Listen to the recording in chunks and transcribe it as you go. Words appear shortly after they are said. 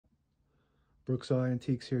Brooksaw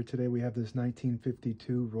Antiques here. Today we have this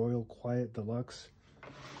 1952 Royal Quiet De Luxe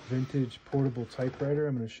vintage portable typewriter.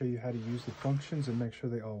 I'm going to show you how to use the functions and make sure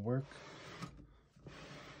they all work.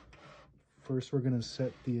 First, we're going to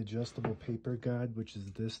set the adjustable paper guide, which is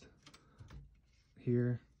this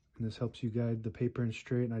here. And this helps you guide the paper in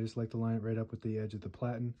straight, and I just like to line it right up with the edge of the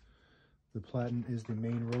platen. The platen is the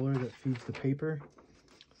main roller that feeds the paper,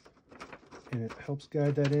 and it helps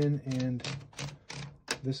guide that in. And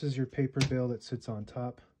this is your paper bale that sits on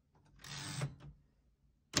top.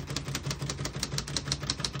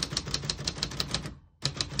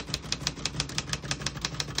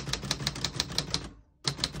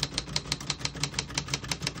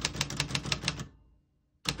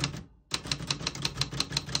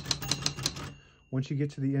 Once you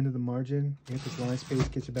get to the end of the margin, you hit this line space,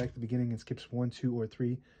 gets you back to the beginning, and skips 1, 2, or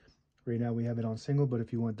 3. Right now we have it on single, but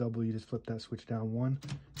if you want double, you just flip that switch down 1.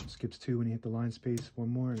 It skips 2 when you hit the line space, 1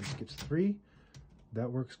 more, and it skips 3.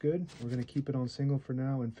 That works good. We're going to keep it on single for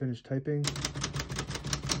now and finish typing.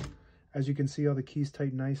 As you can see, all the keys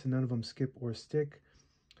type nice and none of them skip or stick.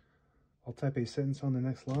 I'll type a sentence on the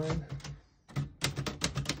next line.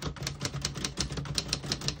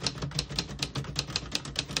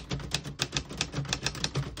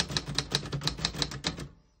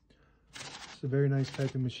 It's a very nice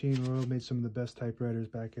typing machine. Royal made some of the best typewriters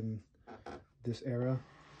back in this era.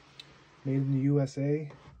 Made in the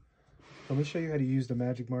USA. Let me show you how to use the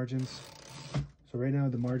magic margins. So right now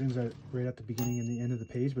the margins are right at the beginning and the end of the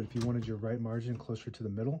page, but if you wanted your right margin closer to the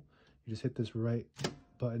middle, you just hit this right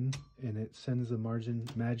button and it sends the margin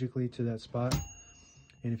magically to that spot.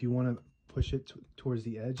 And if you want to push it towards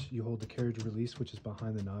the edge, you hold the carriage release, which is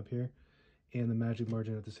behind the knob here, and the magic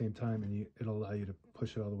margin at the same time, and it'll allow you to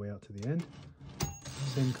push it all the way out to the end.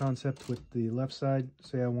 Same concept with the left side.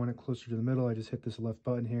 Say I want it closer to the middle, I just hit this left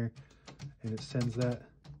button here and it sends that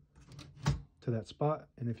to that spot.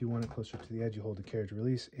 And if you want it closer to the edge, you hold the carriage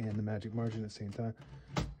release and the magic margin at the same time.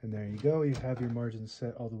 And there you go, you have your margins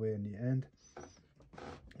set all the way in the end.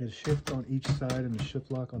 There's a shift on each side and a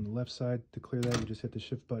shift lock on the left side. To clear that, you just hit the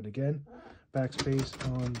shift button again. Backspace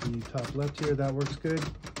on the top left here, that works good.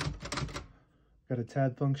 Got a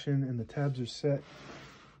tab function, and the tabs are set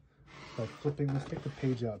by flipping. Let's take the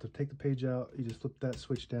page out. To take the page out, you just flip that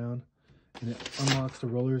switch down and it unlocks the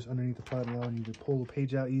rollers underneath the platen rail, and you can pull the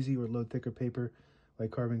page out easy or load thicker paper like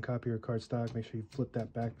carbon copy or cardstock. Make sure you flip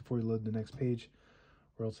that back before you load the next page,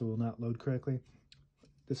 or else it will not load correctly.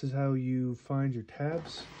 This is how you find your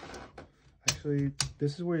tabs. Actually,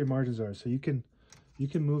 this is where your margins are. So you can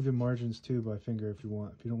move your margins too by finger if you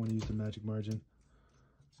want. If you don't want to use the magic margin,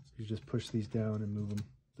 you just push these down and move them.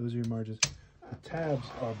 Those are your margins. The tabs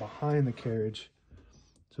are behind the carriage.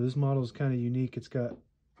 So this model is kind of unique. It's got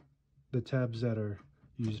the tabs that are,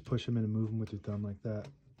 you just push them in and move them with your thumb like that.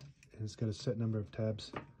 And it's got a set number of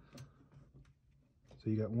tabs. So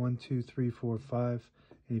you got 1, 2, 3, 4, 5.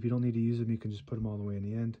 And if you don't need to use them, you can just put them all the way in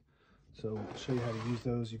the end. So I'll show you how to use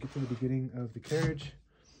those. You get to the beginning of the carriage,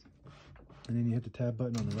 and then you hit the tab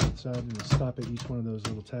button on the right side, and it'll stop at each one of those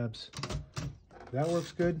little tabs. That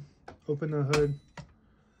works good. Open the hood.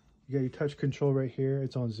 You got your touch control right here.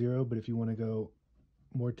 It's on 0, but if you want to go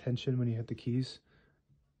more tension when you hit the keys,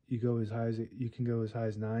 you can go as high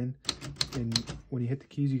as 9. And when you hit the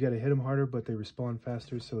keys, you got to hit them harder, but they respond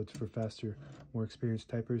faster, so it's for faster, more experienced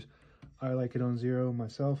typers. I like it on 0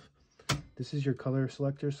 myself. This is your color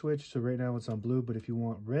selector switch. So right now it's on blue, but if you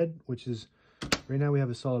want red, which is, right now we have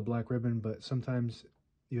a solid black ribbon, but sometimes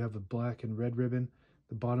you have a black and red ribbon.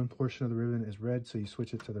 The bottom portion of the ribbon is red, so you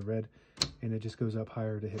switch it to the red, and it just goes up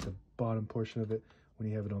higher to hit the bottom portion of it. When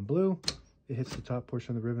you have it on blue, it hits the top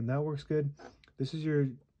portion of the ribbon. That works good. This is your,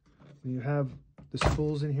 when you have the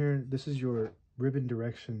spools in here, this is your ribbon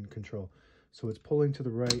direction control. So it's pulling to the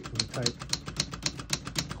right when you type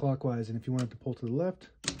clockwise, and if you want it to pull to the left,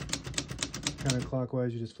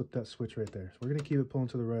 counterclockwise, you just flip that switch right there. So we're going to keep it pulling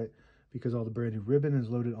to the right because all the brand new ribbon is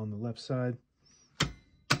loaded on the left side.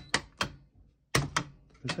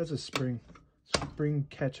 This has a spring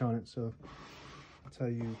catch on it, so that's how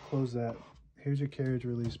you close that. Here's your carriage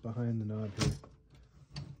release behind the knob here.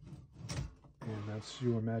 And that's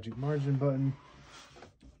your magic margin button.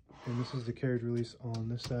 And this is the carriage release on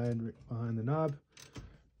this side right behind the knob.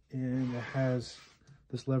 And it has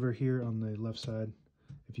this lever here on the left side.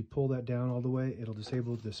 If you pull that down all the way, it'll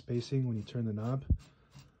disable the spacing when you turn the knob.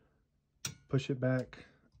 Push it back,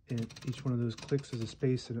 and each one of those clicks is a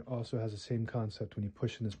space, and it also has the same concept when you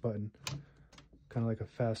push in this button. Kind of like a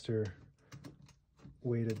faster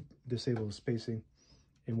way to disable the spacing.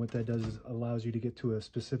 And what that does is allows you to get to a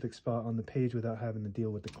specific spot on the page without having to deal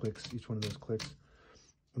with the clicks, each one of those clicks.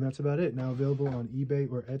 And that's about it. Now available on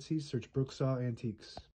eBay or Etsy. Search Brooksaw Antiques.